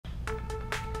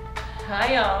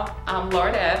Hi y'all, I'm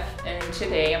Lord F, and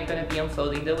today I'm gonna be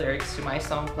unfolding the lyrics to my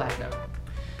song Platinum.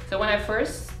 So when I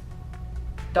first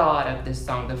thought of this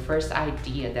song, the first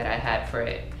idea that I had for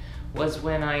it was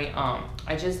when I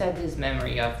just had this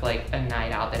memory of like a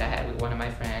night out that I had with one of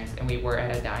my friends, and we were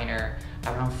at a diner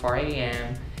around 4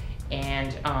 a.m.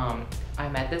 and I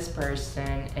met this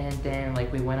person, and then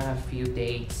like we went on a few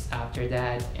dates after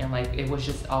that, and like it was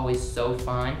just always so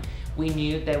fun. We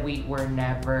knew that we were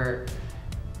never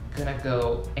gonna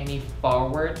go any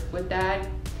forward with that,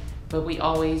 but we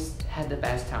always had the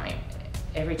best time.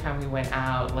 Every time we went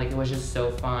out, like it was just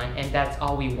so fun, and that's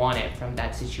all we wanted from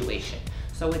that situation.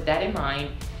 So with that in mind,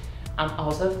 I'm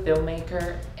also a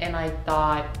filmmaker, and I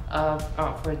thought of,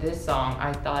 for this song,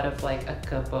 I thought of like a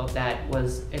couple that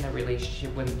was in a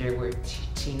relationship when they were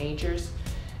teenagers,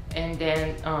 and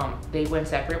then they went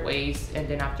separate ways, and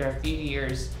then after a few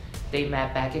years, they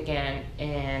met back again,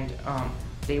 and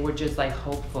they were just like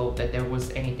hopeful that there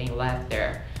was anything left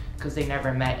there, because they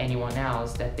never met anyone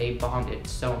else that they bonded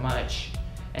so much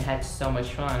and had so much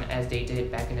fun as they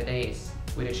did back in the days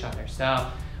with each other. So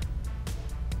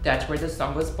that's where the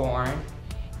song was born.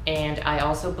 And I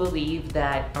also believe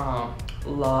that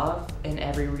love in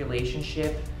every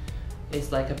relationship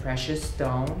is like a precious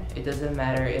stone. It doesn't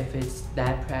matter if it's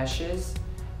that precious,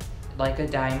 like a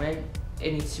diamond.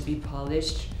 It needs to be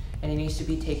polished and it needs to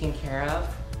be taken care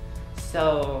of.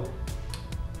 So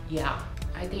yeah,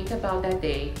 I think about that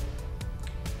day,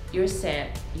 your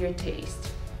scent, your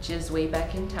taste, just way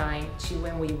back in time to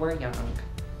when we were young.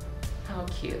 How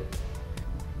cute.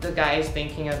 The guy is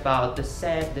thinking about the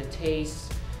scent, the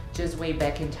taste, just way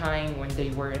back in time when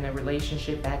they were in a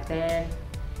relationship back then,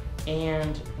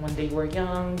 and when they were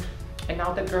young. And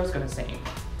now the girl's gonna sing.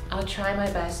 I'll try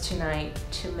my best tonight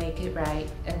to make it right,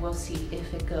 and we'll see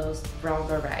if it goes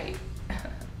wrong or right.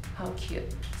 How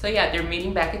cute. So yeah, they're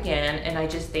meeting back again, and I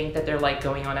just think that they're like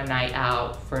going on a night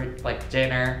out for like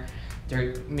dinner.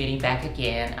 They're meeting back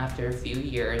again after a few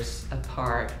years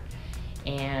apart,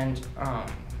 and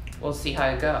we'll see how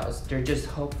it goes. They're just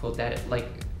hopeful that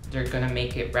they're gonna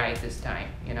make it right this time,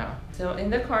 you know? So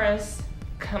in the chorus,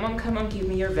 come on, give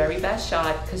me your very best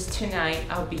shot, cause tonight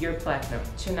I'll be your platinum.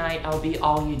 Tonight I'll be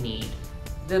all you need.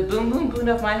 The boom boom boom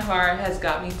of my heart has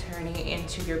got me turning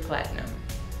into your platinum.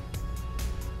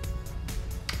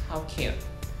 How cute.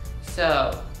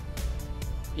 So,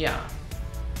 yeah.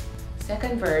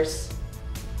 Second verse,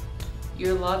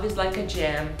 your love is like a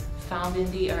gem found in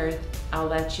the earth. I'll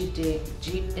let you dig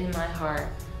deep in my heart,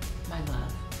 my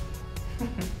love.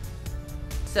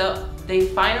 So they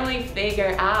finally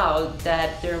figure out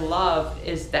that their love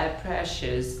is that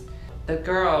precious. The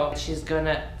girl, she's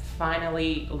gonna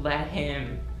finally let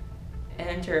him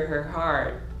enter her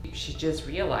heart. She just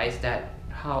realized that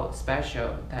how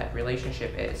special that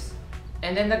relationship is.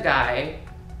 And then the guy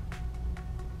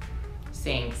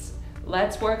sings,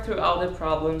 let's work through all the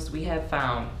problems we have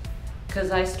found,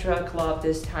 cause I struck love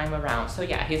this time around. So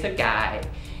yeah, he's a guy.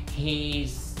 He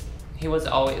was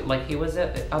always like, he was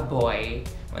a boy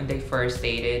when they first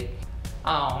dated.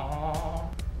 Aww.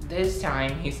 This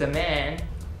time he's a man.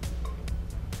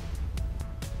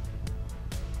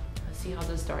 Let's see how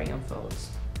the story unfolds.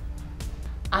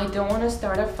 I don't want to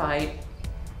start a fight.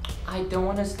 I don't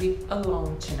want to sleep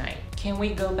alone tonight. Can we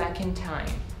go back in time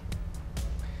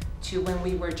to when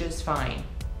we were just fine?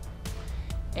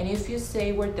 And if you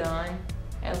say we're done,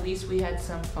 at least we had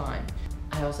some fun.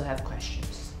 I also have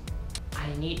questions.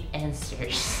 I need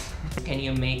answers. Can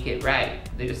you make it right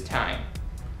this time?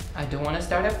 I don't want to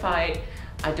start a fight.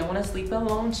 I don't want to sleep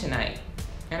alone tonight.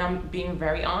 And I'm being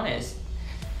very honest.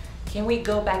 Can we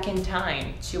go back in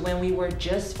time to when we were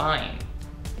just fine?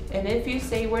 And if you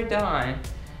say we're done,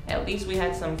 at least we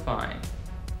had some fun.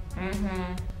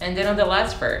 And then on the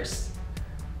last verse,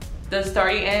 the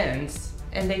story ends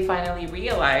and they finally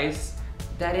realize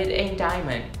that it ain't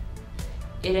diamond,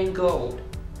 it ain't gold.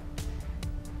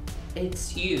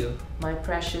 It's you, my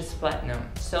precious platinum.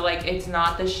 So like, it's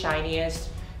not the shiniest,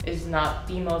 it's not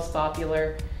the most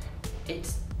popular,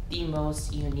 it's the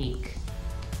most unique,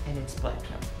 and it's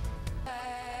platinum.